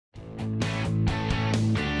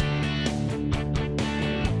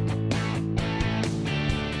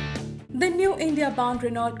new India-bound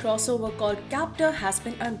Renault crossover called Captur has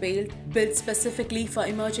been unveiled. Built specifically for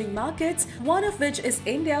emerging markets, one of which is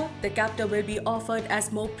India, the Captur will be offered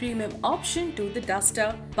as more premium option to the Duster.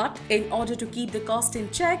 But in order to keep the cost in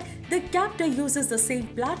check, the Captur uses the same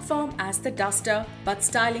platform as the Duster, but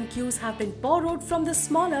styling cues have been borrowed from the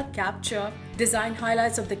smaller Captur. Design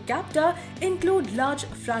highlights of the Captur include large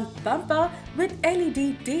front bumper with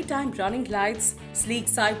LED daytime running lights, sleek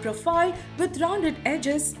side profile with rounded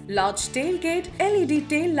edges, large tailgate, LED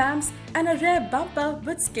tail lamps, and a rear bumper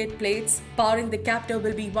with skid plates. Powering the Captur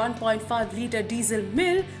will be 1.5-litre diesel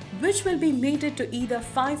mill, which will be mated to either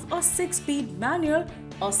 5 or 6-speed manual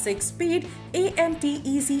or 6-speed AMT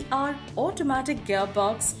Easy-R automatic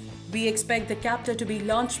gearbox. We expect the Captur to be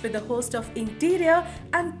launched with a host of interior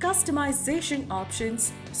and customization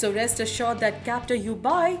options. So rest assured that Captur you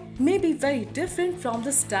buy may be very different from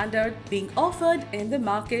the standard being offered in the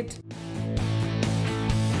market.